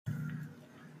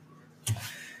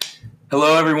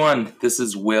Hello, everyone. This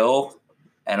is Will,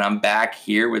 and I'm back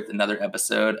here with another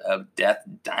episode of Death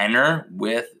Diner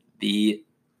with the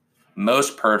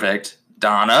most perfect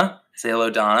Donna. Say hello,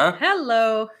 Donna.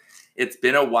 Hello. It's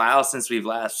been a while since we've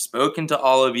last spoken to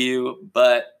all of you,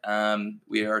 but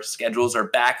our schedules are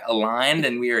back aligned,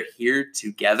 and we are here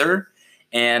together.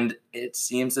 And it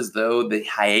seems as though the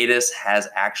hiatus has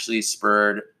actually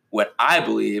spurred what I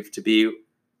believe to be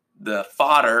the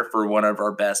fodder for one of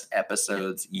our best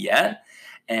episodes yet.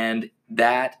 And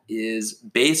that is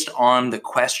based on the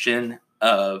question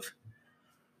of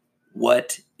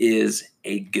what is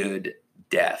a good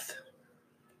death?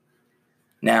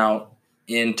 Now,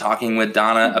 in talking with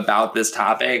Donna about this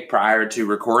topic prior to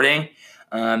recording,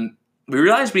 we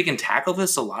realized we can tackle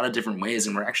this a lot of different ways,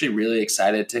 and we're actually really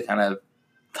excited to kind of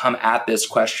come at this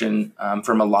question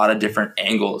from a lot of different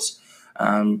angles.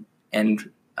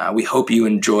 We hope you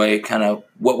enjoy kind of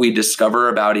what we discover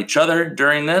about each other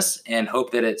during this, and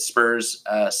hope that it spurs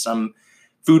some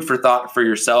food for thought for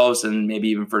yourselves and maybe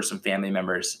even for some family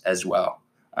members as well.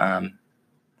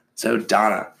 So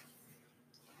Donna,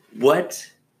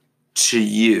 what to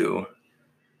you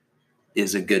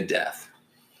is a good death?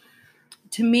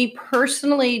 To me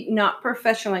personally, not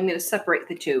professionally, I'm going to separate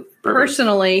the two. Perfect.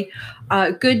 Personally,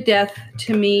 good death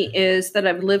to me is that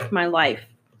I've lived my life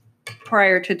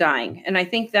prior to dying. And I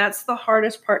think that's the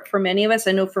hardest part for many of us.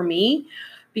 I know for me,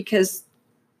 because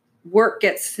work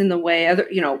gets in the way,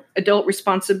 adult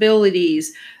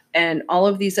responsibilities and all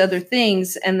of these other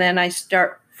things. And then I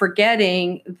start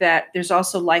forgetting that there's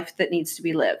also life that needs to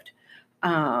be lived.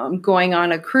 Going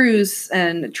on a cruise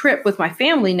and a trip with my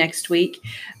family next week,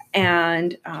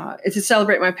 and it's to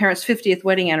celebrate my parents' 50th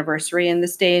wedding anniversary. In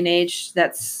this day and age,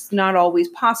 that's not always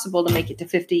possible to make it to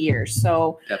 50 years.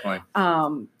 So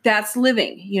Definitely. That's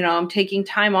living. I'm taking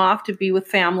time off to be with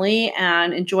family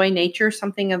and enjoy nature,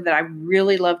 something that I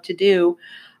really love to do.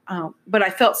 But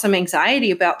I felt some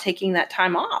anxiety about taking that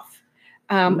time off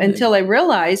until I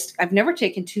realized I've never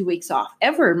taken 2 weeks off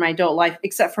ever in my adult life,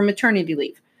 except for maternity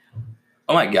leave.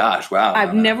 Oh my gosh. Wow.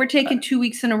 I've never taken 2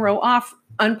 weeks in a row off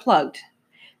unplugged.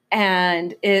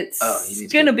 And it's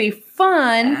going to be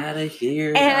fun. Out of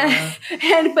here.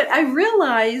 But I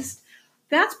realized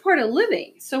that's part of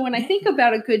living. So when I think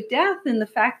about a good death and the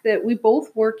fact that we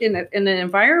both work in an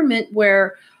environment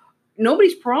where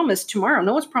nobody's promised tomorrow,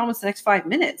 no one's promised the next 5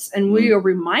 minutes. And we are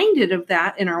reminded of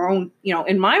that in our own,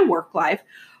 in my work life,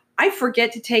 I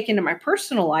forget to take into my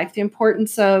personal life the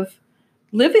importance of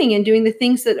living and doing the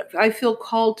things that I feel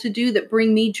called to do that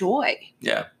bring me joy.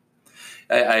 Yeah.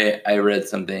 I read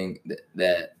something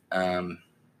that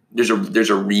there's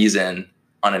a reason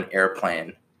on an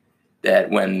airplane that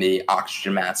when the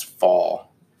oxygen masks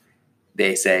fall,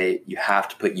 they say you have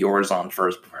to put yours on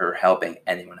first before helping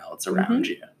anyone else around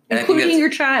you. And including your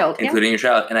child. Including your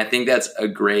child. And I think that's a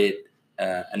great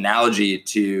analogy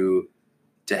to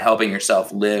helping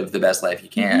yourself live the best life you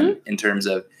can, in terms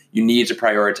of you need to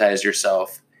prioritize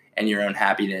yourself and your own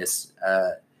happiness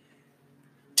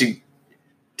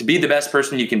to be the best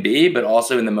person you can be, but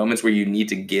also in the moments where you need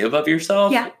to give of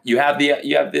yourself, you have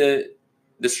the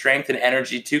strength and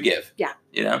energy to give. Yeah.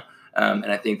 And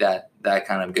I think that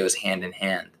kind of goes hand in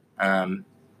hand. Do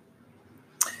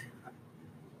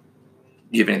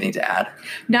you have anything to add?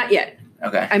 Not yet.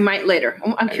 Okay. I might later.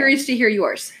 I'm curious to hear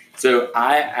yours. So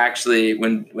I actually,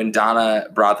 when Donna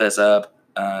brought this up,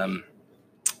 I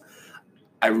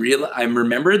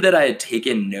remembered that I had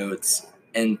taken notes.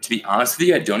 And to be honest with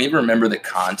you, I don't even remember the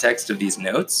context of these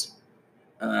notes.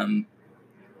 You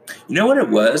know what it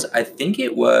was? I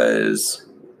believe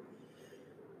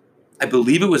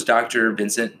it was Dr.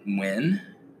 Vincent Nguyen.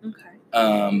 Okay.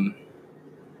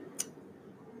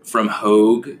 From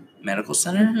Hoag Medical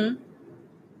Center.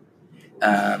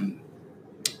 The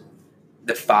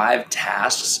 5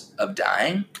 tasks of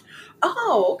dying.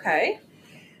 Oh, okay.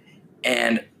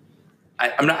 And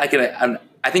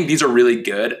I think these are really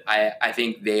good. I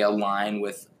think they align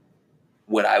with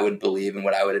what I would believe and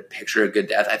what I would picture a good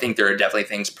death. I think there are definitely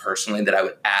things personally that I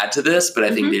would add to this, but I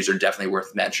think these are definitely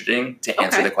worth mentioning to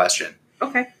answer the question.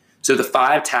 Okay. So the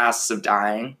 5 tasks of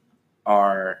dying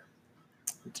are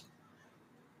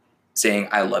saying,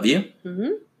 I love you.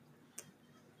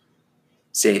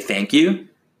 Say thank you.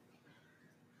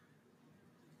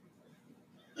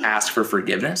 Ask for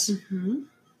forgiveness.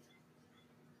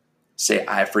 Say,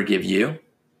 I forgive you.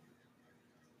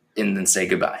 And then say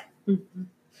goodbye.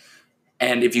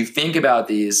 And if you think about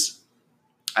these,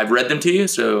 I've read them to you,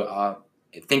 so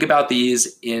think about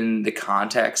these in the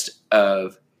context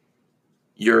of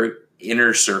your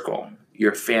inner circle,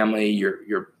 your family,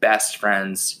 your best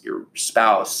friends, your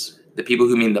spouse, the people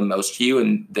who mean the most to you,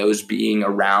 and those being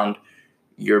around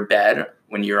your bed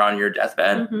when you're on your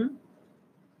deathbed, Mm-hmm.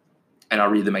 and I'll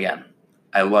read them again.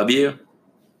 I love you.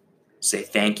 Say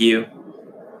thank you.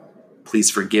 Please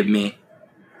forgive me.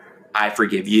 I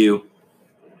forgive you.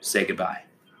 Say goodbye.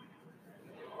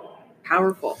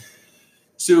 Powerful.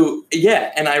 So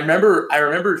yeah, and I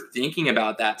remember thinking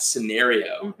about that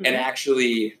scenario, and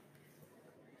actually,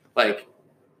 like,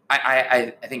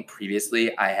 I think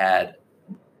previously I had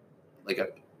like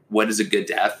what is a good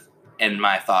death, and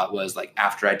my thought was like,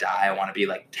 after I die, I want to be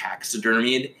like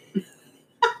taxidermied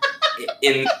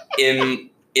in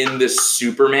the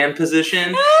Superman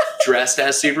position, dressed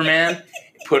as Superman,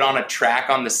 put on a track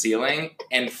on the ceiling,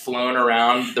 and flown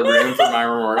around the room for my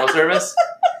memorial service.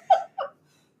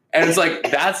 And it's like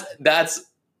that's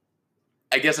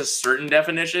I guess a certain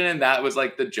definition, and that was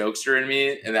like the jokester in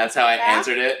me, and that's how I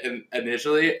answered it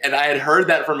initially. And I had heard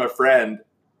that from a friend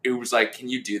who was like, "Can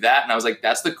you do that?" And I was like,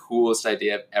 "That's the coolest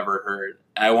idea I've ever heard."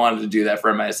 And I wanted to do that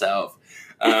for myself.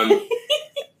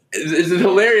 It's a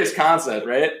hilarious concept,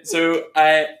 right?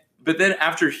 But then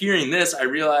after hearing this, I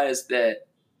realized that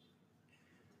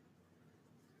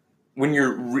when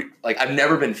you're like, I've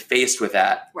never been faced with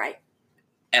that, right?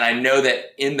 And I know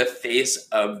that in the face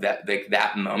of that, like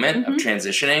that moment of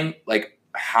transitioning, like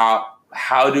how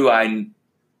do I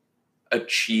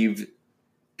achieve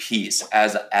peace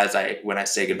when I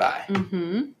say goodbye?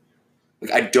 Mm-hmm.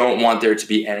 Like, I don't want there to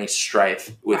be any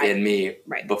strife within me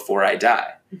before I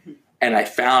die. Mm-hmm. And I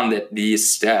found that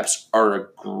these steps are a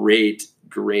great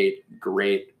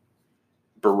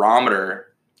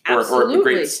barometer or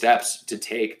great steps to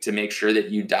take to make sure that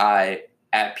you die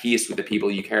at peace with the people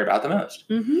you care about the most.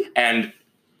 Mm-hmm. And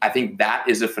I think that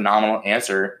is a phenomenal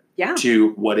answer to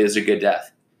what is a good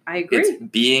death. I agree. It's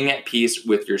being at peace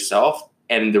with yourself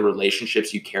and the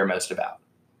relationships you care most about.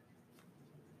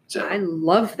 So I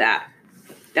love that.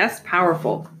 That's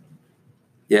powerful.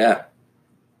 Yeah.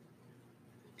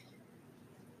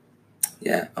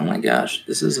 Yeah. Oh my gosh.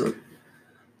 This is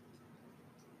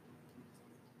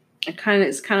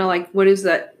it's kind of like, what is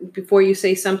that? Before you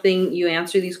say something, you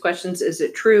answer these questions. Is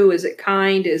it true? Is it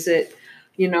kind? Is it,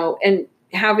 and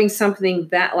having something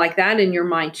that like that in your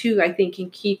mind too, I think can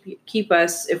keep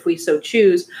us, if we so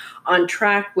choose, on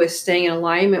track with staying in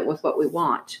alignment with what we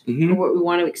want or what we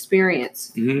want to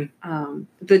experience. Mm-hmm.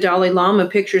 The Dalai Lama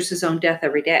pictures his own death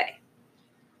every day.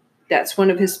 That's one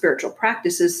of his spiritual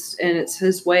practices, and it's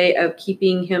his way of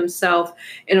keeping himself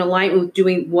in alignment with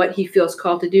doing what he feels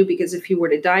called to do. Because if he were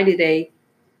to die today,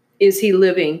 is he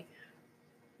living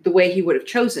the way he would have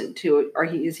chosen to, or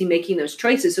is he making those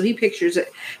choices? So he pictures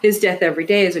his death every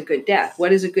day as a good death.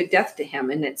 What is a good death to him?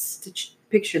 And it's to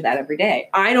picture that every day.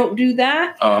 I don't do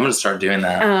that. Oh, I'm going to start doing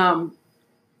that.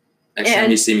 Next time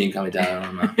you see me coming down, I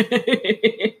don't know.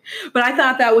 But I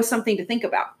thought that was something to think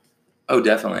about. Oh,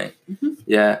 definitely. Mm-hmm.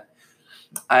 Yeah.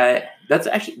 That's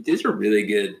actually, these are really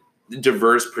good,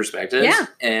 diverse perspectives. Yeah.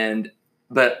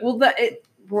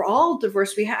 We're all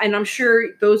diverse. And I'm sure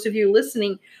those of you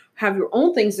listening have your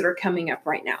own things that are coming up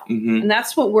right now. Mm-hmm. And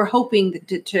that's what we're hoping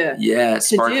to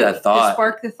spark that thought. To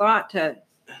spark the thought to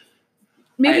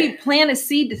maybe plant a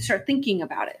seed to start thinking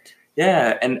about it.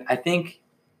 Yeah. And I think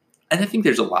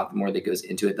there's a lot more that goes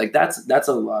into it. Like that's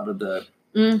a lot of the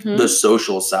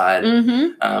social side,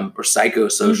 or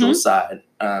psychosocial side.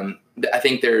 I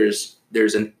think there's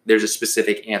a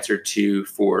specific answer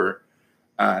for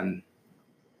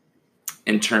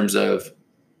in terms of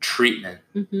treatment.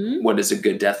 What does a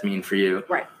good death mean for you?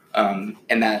 Right. And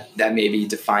that may be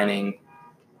defining.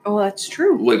 Oh, that's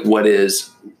true. Like what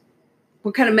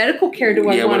kind of medical care do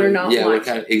I want or not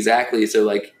want? Exactly. So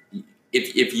like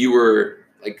if you were,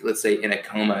 like, let's say in a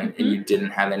coma and you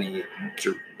didn't have any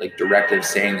directives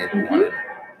saying that you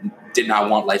did not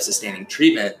want life-sustaining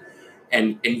treatment,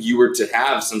 and you were to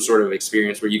have some sort of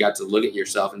experience where you got to look at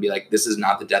yourself and be like, this is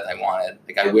not the death I wanted.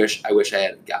 Like, I wish I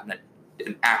had gotten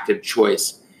an active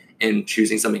choice in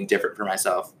choosing something different for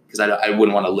myself, because I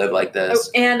wouldn't want to live like this.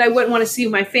 Oh, and I wouldn't want to see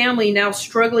my family now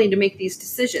struggling to make these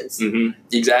decisions.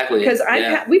 Exactly. Because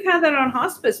we've had that on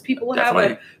hospice. People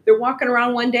they're walking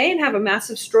around one day and have a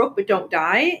massive stroke but don't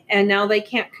die, and now they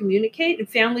can't communicate. And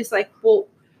families like, well,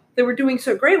 they were doing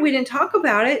so great, we didn't talk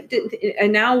about it,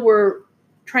 and now we're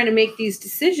trying to make these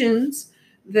decisions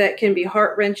that can be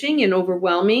heart-wrenching and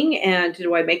overwhelming. And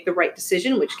do I make the right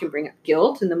decision, which can bring up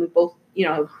guilt? And then we both,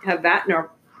 have that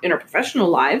in our professional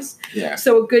lives. Yeah.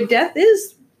 So a good death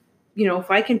is,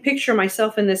 if I can picture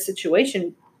myself in this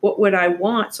situation, what would I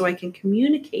want so I can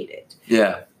communicate it?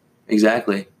 Yeah,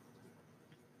 exactly.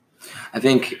 I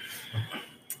think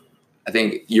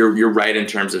you're right in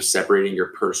terms of separating your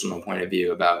personal point of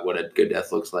view about what a good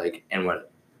death looks like and what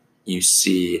you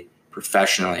see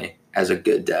professionally as a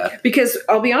good death. Because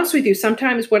I'll be honest with you,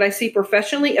 sometimes what I see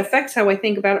professionally affects how I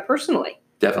think about it personally.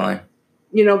 Definitely.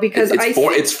 Because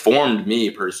it's formed me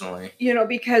personally.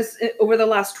 Because over the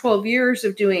last 12 years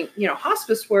of doing,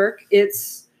 hospice work,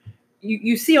 it's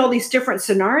you see all these different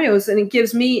scenarios, and it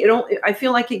gives me I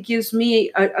feel like it gives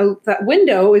me that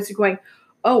window is going,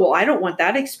 oh, well, I don't want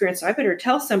that experience. I better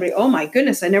tell somebody, oh my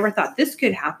goodness, I never thought this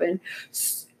could happen.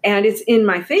 And it's in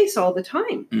my face all the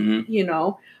time,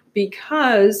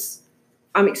 because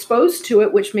I'm exposed to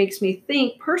it, which makes me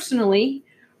think personally,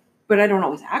 but I don't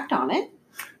always act on it.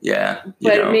 Yeah.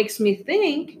 But it makes me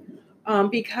think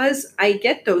because I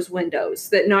get those windows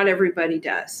that not everybody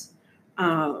does.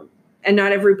 And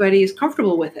not everybody is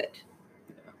comfortable with it.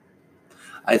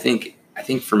 I think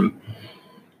from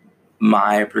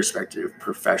my perspective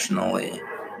professionally,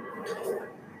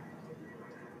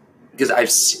 because I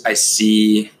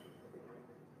see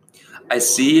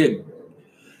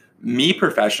me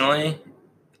professionally,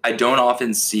 I don't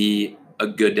often see a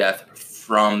good death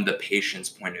from the patient's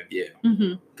point of view,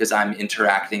 because I'm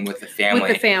interacting with the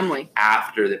family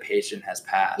after the patient has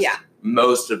passed. Yeah.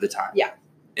 Most of the time. Yeah.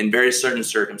 In very certain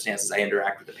circumstances, I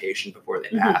interact with the patient before they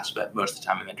pass, but most of the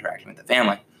time I'm interacting with the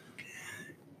family.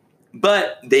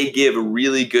 But they give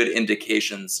really good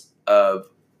indications of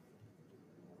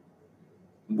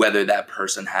whether that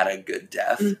person had a good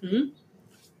death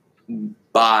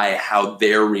by how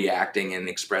they're reacting and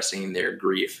expressing their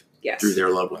grief through their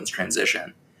loved one's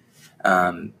transition.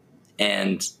 And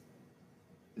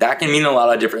that can mean a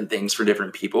lot of different things for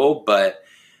different people. But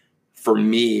for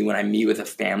me, when I meet with a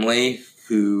family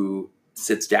who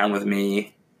sits down with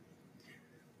me,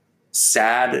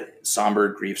 sad, somber,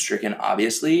 grief-stricken,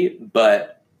 obviously,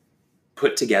 but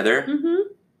put together,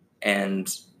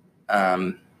 and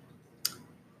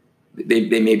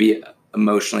they may be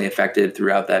emotionally affected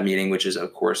throughout that meeting, which is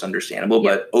of course understandable.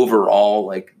 But overall,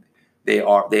 like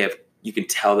you can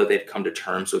tell that they've come to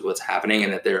terms with what's happening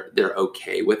and that they're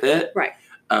okay with it. Right.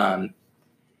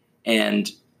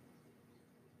 And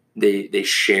they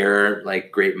share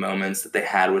like great moments that they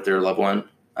had with their loved one.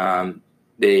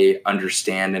 They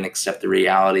understand and accept the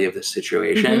reality of the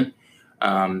situation,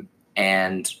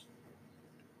 and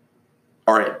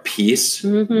are at peace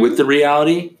with the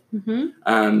reality.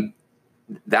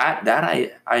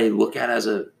 That I look at as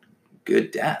a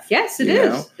good death. Yes, it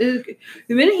is. The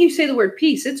minute you say the word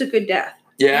peace, it's a good death.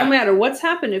 Yeah. No matter what's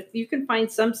happened, if you can find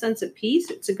some sense of peace,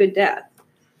 it's a good death.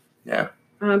 Yeah.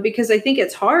 Because I think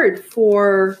it's hard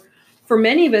for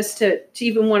many of us to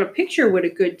even want to picture what a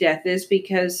good death is,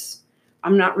 because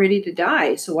I'm not ready to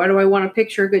die. So why do I want to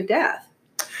picture a good death?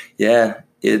 Yeah,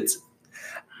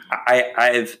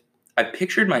 I've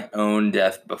pictured my own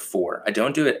death before. I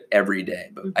don't do it every day,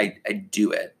 but I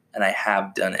do it, and I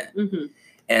have done it.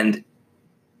 And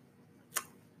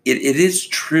it is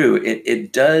true.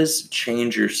 It does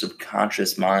change your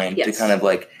subconscious mind to kind of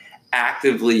like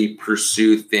actively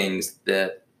pursue things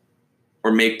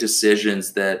or make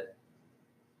decisions that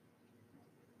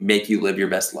make you live your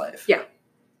best life. Yeah,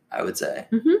 I would say.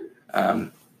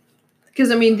 Because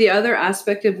the other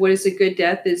aspect of what is a good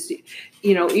death is,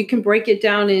 you can break it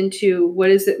down into what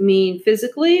does it mean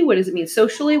physically, what does it mean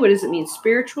socially, what does it mean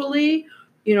spiritually,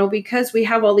 because we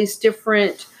have all these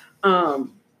different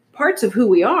parts of who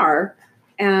we are.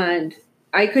 And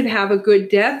I could have a good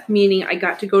death, meaning I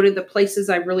got to go to the places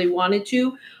I really wanted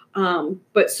to,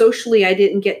 but socially I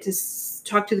didn't get to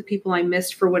talk to the people I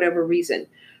missed for whatever reason.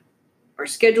 Our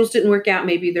schedules didn't work out.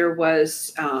 Maybe there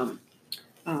was a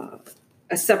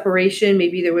separation.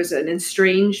 Maybe there was an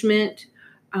estrangement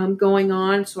going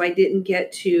on. So I didn't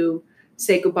get to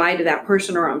say goodbye to that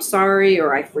person, or I'm sorry,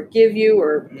 or I forgive you,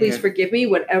 or please forgive me,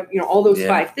 whatever, all those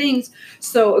 5 things.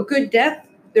 So a good death,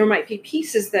 there might be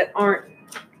pieces that aren't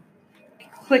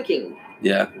clicking.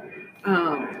 Yeah.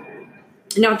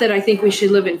 Not that I think we should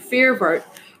live in fear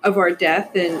of our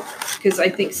death, and because I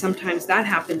think sometimes that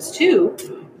happens too.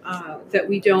 That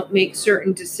we don't make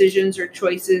certain decisions or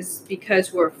choices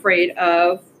because we're afraid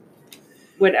of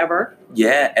whatever.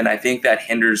 Yeah, and I think that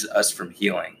hinders us from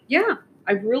healing. Yeah,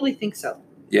 I really think so.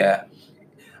 Yeah.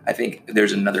 I think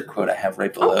there's another quote I have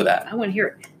right below that. I want to hear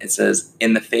it. It says,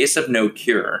 "In the face of no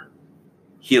cure,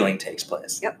 healing takes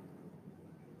place." Yep.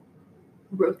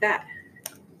 Who wrote that?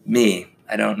 Me.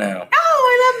 I don't know. Oh,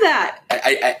 I love that.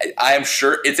 I am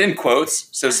sure it's in quotes,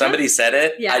 so somebody said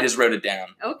it. Yeah. I just wrote it down.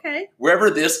 Okay. Wherever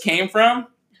this came from,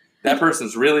 that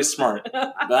person's really smart.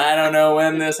 But I don't know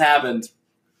when this happened.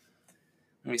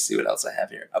 Let me see what else I have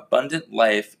here. Abundant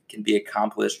life can be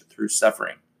accomplished through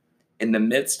suffering. In the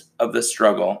midst of the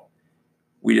struggle,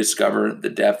 we discover the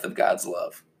depth of God's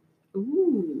love.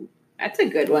 Ooh, that's a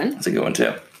good one. That's a good one,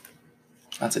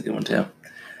 too.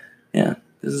 Yeah,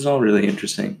 this is all really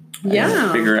interesting.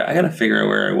 Yeah. I gotta figure out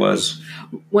where I was.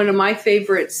 One of my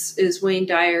favorites is Wayne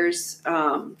Dyer's,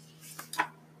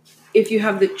 if you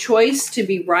have the choice to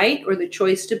be right or the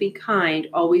choice to be kind,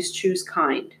 always choose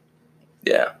kind.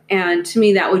 Yeah. And to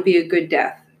me, that would be a good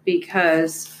death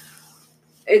because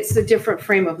it's a different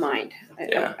frame of mind.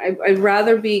 Yeah. I'd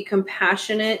rather be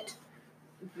compassionate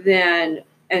than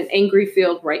an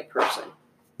angry-filled right person.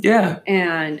 Yeah.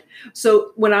 And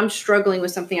so when I'm struggling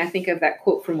with something, I think of that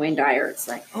quote from Wayne Dyer. It's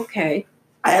like, okay.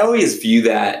 I always view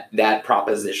that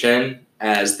proposition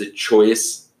as the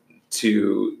choice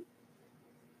to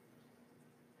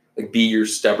like be your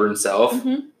stubborn self,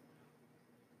 Mm-hmm.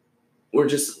 or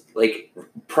just like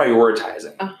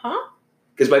prioritizing. Uh-huh.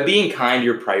 Because by being kind,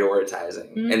 you're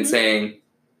prioritizing Mm-hmm. and saying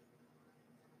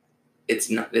it's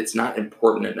not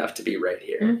important enough to be right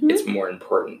here. Mm-hmm. It's more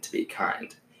important to be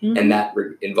kind, Mm-hmm. and that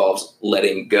involves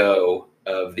letting go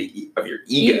of your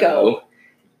ego.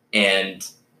 And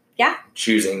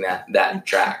choosing that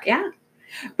track. Yeah.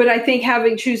 But I think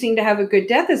choosing to have a good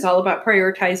death is all about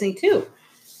prioritizing too.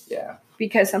 Yeah.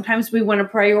 Because sometimes we want to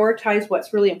prioritize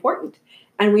what's really important.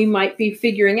 And we might be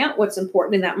figuring out what's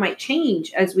important, and that might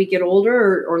change as we get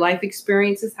older or life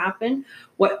experiences happen.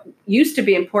 What used to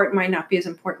be important might not be as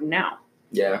important now.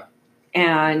 Yeah.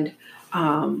 And,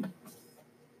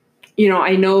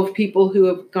 I know of people who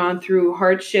have gone through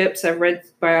hardships. I've read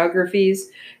biographies,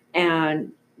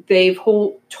 and they've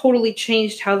totally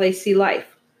changed how they see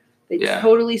life. They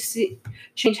totally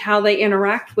change how they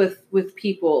interact with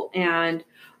people. And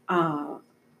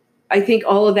I think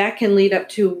all of that can lead up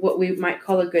to what we might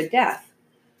call a good death.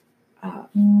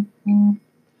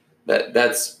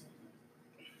 That's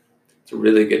a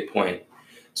really good point.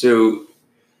 So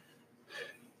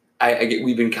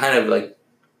we've been kind of like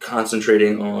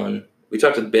concentrating on, we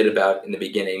talked a bit about in the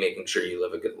beginning, making sure you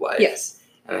live a good life. Yes.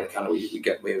 And then kind of we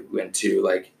went to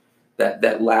like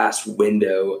that last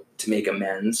window to make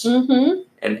amends, mm-hmm.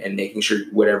 and making sure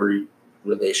whatever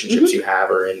relationships mm-hmm. you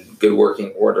have are in good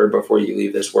working order before you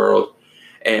leave this world.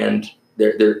 And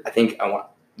I think I want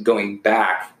going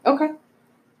back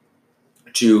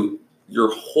to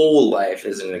your whole life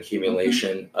is an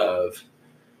accumulation mm-hmm.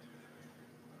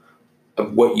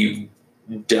 of what you've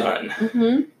done,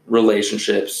 mm-hmm.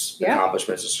 relationships,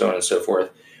 accomplishments, and so on and so forth.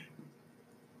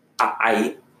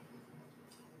 I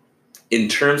in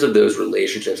terms of those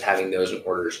relationships, having those in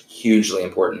order is hugely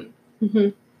important. Mm-hmm.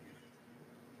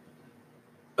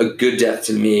 A good death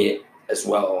to me as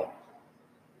well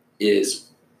is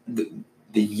the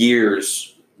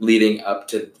years leading up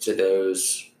to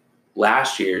those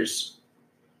last years,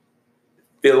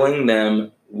 filling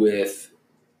them with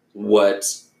what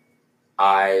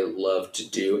I love to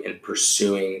do and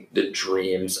pursuing the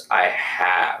dreams I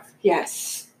have.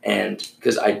 Yes. And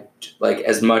because I, like,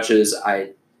 as much as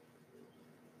I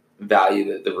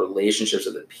value the relationships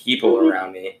of the people mm-hmm.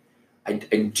 around me, I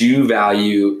do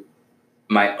value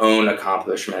my own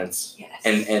accomplishments.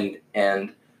 Yes.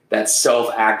 and that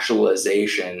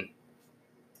self-actualization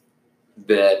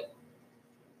that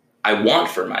I want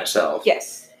for myself.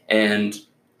 Yes. And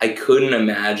I couldn't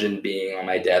imagine being on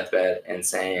my deathbed and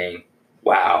saying,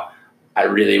 wow, I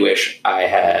really wish I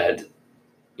had,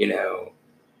 I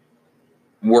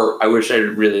wish I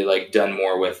had really like done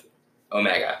more with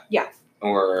Omega. Yeah.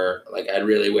 Or like, I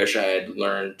really wish I had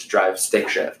learned to drive stick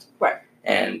shift. Right.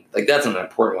 And like, that's an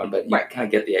important one, but you right. kind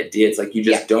of get the idea. It's like, you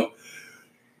just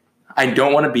I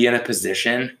don't want to be in a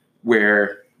position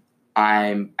where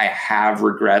I have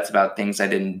regrets about things I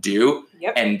didn't do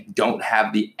yep. and don't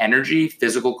have the energy,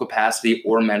 physical capacity,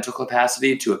 or mental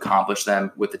capacity to accomplish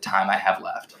them with the time I have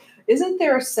left. Isn't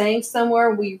there a saying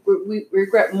somewhere, we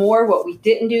regret more what we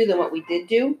didn't do than what we did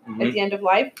do mm-hmm. at the end of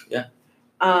life? Yeah.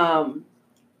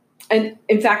 And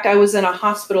in fact, I was in a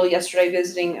hospital yesterday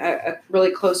visiting a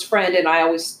really close friend, and I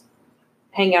always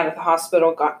hang out at the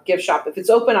hospital, gift shop. If it's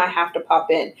open, I have to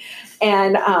pop in.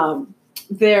 And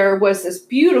there was this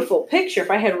beautiful picture.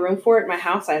 If I had room for it in my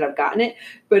house, I'd have gotten it.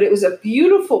 But it was a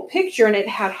beautiful picture, and it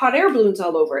had hot air balloons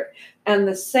all over it. And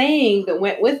the saying that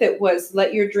went with it was,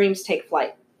 let your dreams take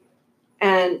flight.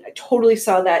 And I totally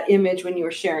saw that image when you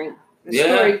were sharing the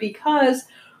story, because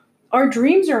our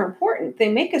dreams are important. They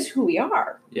make us who we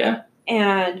are. Yeah.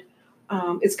 And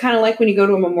it's kind of like when you go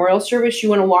to a memorial service, you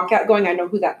want to walk out going, I know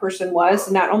who that person was.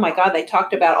 And not, oh my God, they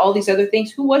talked about all these other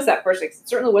things. Who was that person? It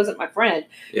certainly wasn't my friend.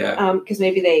 Yeah. Because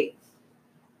maybe they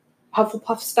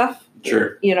Hufflepuff stuff.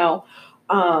 Sure.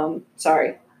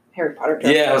 Sorry. Harry Potter.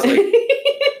 Yeah, I was like,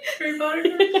 Harry Potter?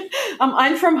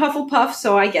 I'm from Hufflepuff,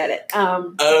 so I get it.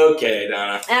 Okay,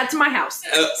 Donna. That's my house.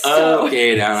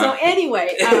 Okay, Donna. So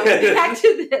anyway, back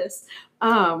to this.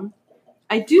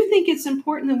 I do think it's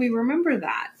important that we remember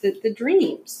that the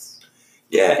dreams,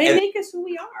 Yeah, they make us who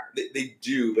we are. They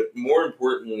do, but more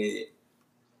importantly,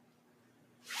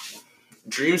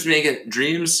 dreams make it.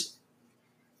 Dreams.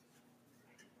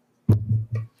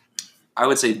 I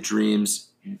would say dreams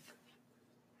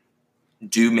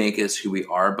do make us who we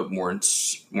are, but more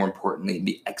importantly,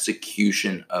 the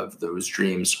execution of those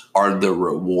dreams are the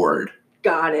reward.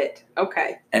 Got it.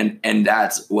 Okay. And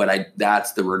that's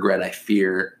that's the regret I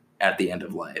fear at the end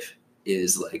of life,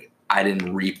 is like I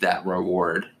didn't reap that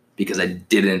reward because I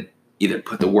didn't either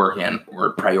put the work in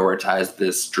or prioritize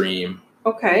this dream.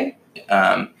 Okay.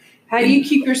 How do you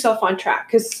keep yourself on track?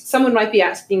 Because someone might be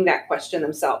asking that question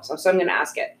themselves, so I'm going to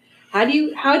ask it. How do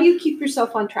you keep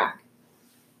yourself on track?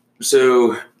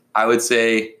 So I would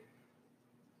say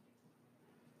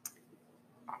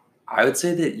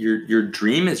that your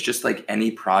dream is just like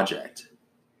any project.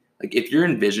 Like if you're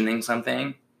envisioning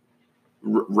something,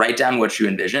 write down what you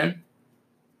envision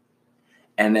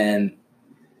and then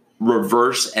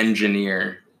reverse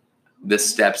engineer the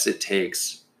steps it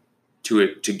takes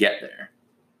to get there.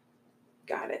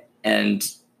 Got it. And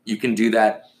you can do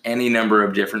that any number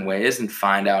of different ways and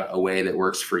find out a way that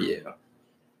works for you.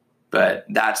 But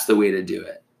that's the way to do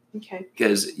it. Okay.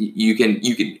 Because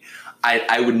I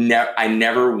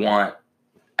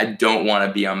don't want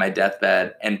to be on my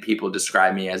deathbed and people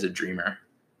describe me as a dreamer.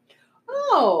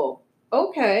 Oh,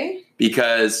 okay.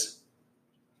 Because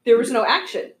there was no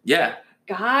action. Yeah.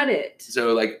 Got it.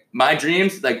 So like my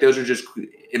dreams, like those are just,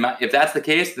 if that's the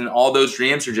case, then all those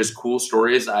dreams are just cool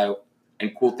stories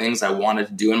and cool things I wanted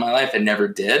to do in my life and never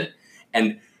did.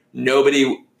 And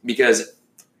because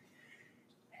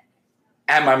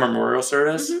at my memorial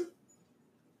service, mm-hmm.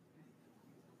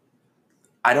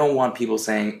 I don't want people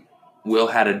saying, Will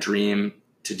had a dream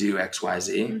to do X, Y,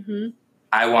 Z. Mm-hmm.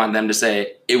 I want them to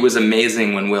say, it was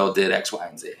amazing when Will did X, Y,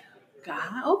 and Z.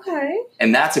 Okay.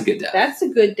 And that's a good death. That's a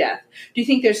good death. Do you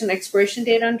think there's an expiration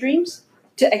date on dreams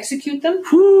to execute them?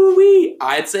 Whoo-wee.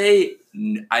 I'd say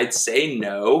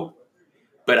no,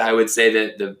 but I would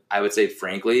say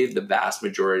frankly, the vast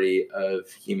majority of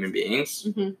human beings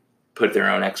mm-hmm. put their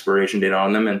own expiration date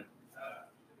on them and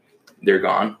they're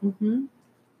gone. Mm-hmm.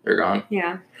 They're gone.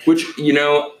 Yeah. Which,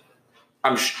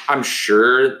 I'm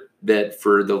sure that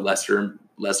for the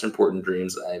less important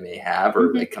dreams that I may have or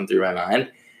mm-hmm. that come through my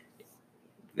mind,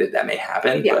 that may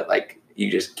happen. Yeah. But like you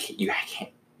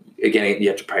can't. Again, you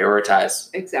have to prioritize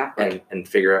exactly and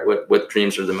figure out what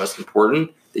dreams are the most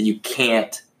important that you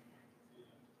can't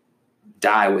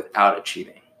die without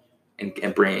achieving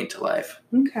and bringing to life.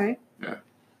 Okay. Yeah.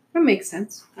 That makes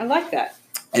sense. I like that.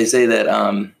 I say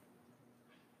that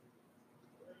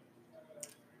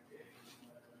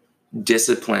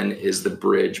discipline is the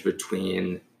bridge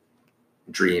between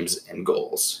dreams and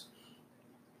goals.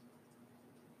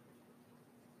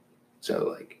 So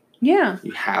like, yeah,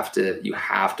 you have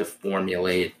to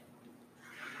formulate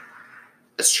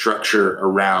a structure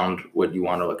around what you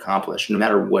want to accomplish, no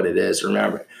matter what it is.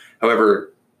 Remember,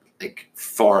 however, like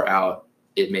far out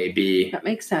it may be. That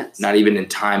makes sense. Not even in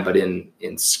time, but in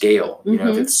scale. Mm-hmm.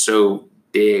 If it's so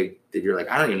big that you're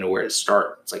like, I don't even know where to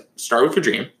start. It's like, start with your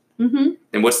dream. Mm-hmm.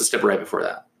 And what's the step right before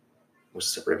that? What's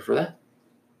the step right before that?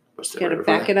 You got to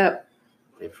back it up.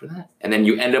 Right before that. And then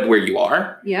you end up where you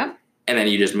are. Yeah. And then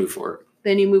you just move forward.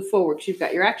 Then you move forward because you've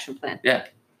got your action plan. Yeah.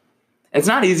 It's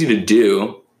not easy to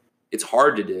do. It's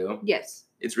hard to do. Yes.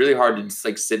 It's really hard to just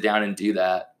like sit down and do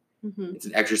that. Mm-hmm. It's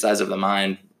an exercise of the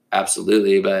mind.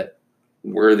 Absolutely. But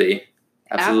worthy.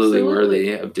 Absolutely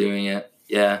worthy of doing it.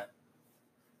 Yeah.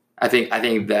 I think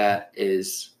that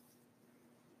is,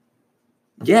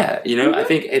 yeah, mm-hmm. I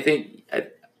think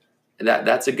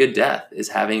that's a good death is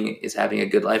having a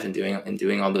good life and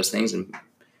doing all those things and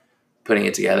putting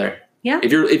it together. Yeah.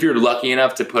 If you're lucky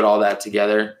enough to put all that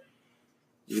together,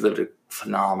 you've lived a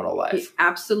phenomenal life.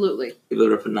 Absolutely. You've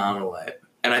lived a phenomenal life.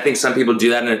 And I think some people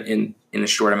do that in a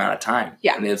short amount of time.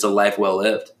 Yeah. And it's a life well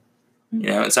lived.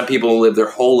 Mm-hmm. And some people live their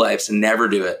whole lives and never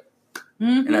do it.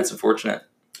 Mm-hmm. And that's unfortunate.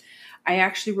 I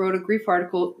actually wrote a grief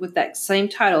article with that same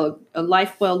title, A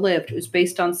Life Well Lived. It was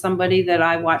based on somebody that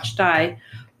I watched die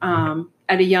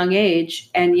at a young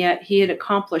age, and yet he had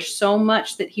accomplished so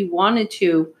much that he wanted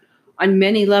to on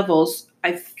many levels.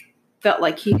 I felt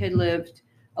like he had lived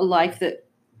a life that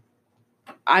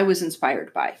I was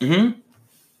inspired by. Mm-hmm.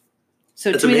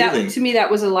 So to me, that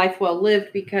was a life well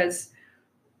lived, because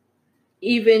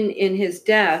even in his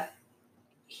death,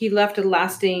 he left a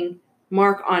lasting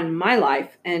mark on my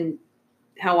life and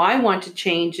how I want to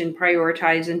change and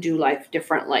prioritize and do life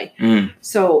differently. Mm.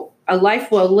 So a life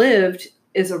well lived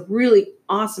is a really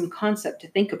awesome concept to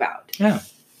think about. Yeah.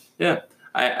 Yeah.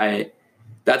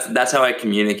 that's how I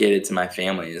communicate it to my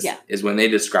family is when they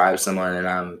describe someone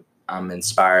and I'm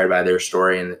inspired by their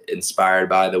story and inspired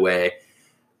by the way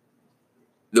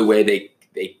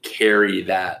they carry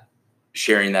that,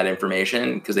 sharing that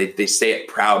information, because they say it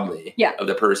proudly of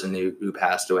the person who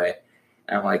passed away.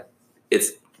 And I'm like, I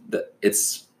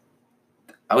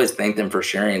always thank them for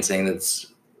sharing and saying that's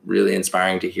really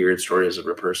inspiring to hear stories of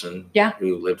a person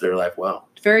who lived their life well.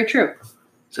 Very true.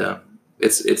 So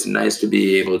it's nice to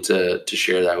be able to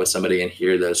share that with somebody and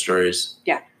hear those stories.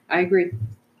 Yeah, I agree.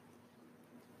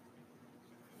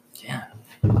 Yeah.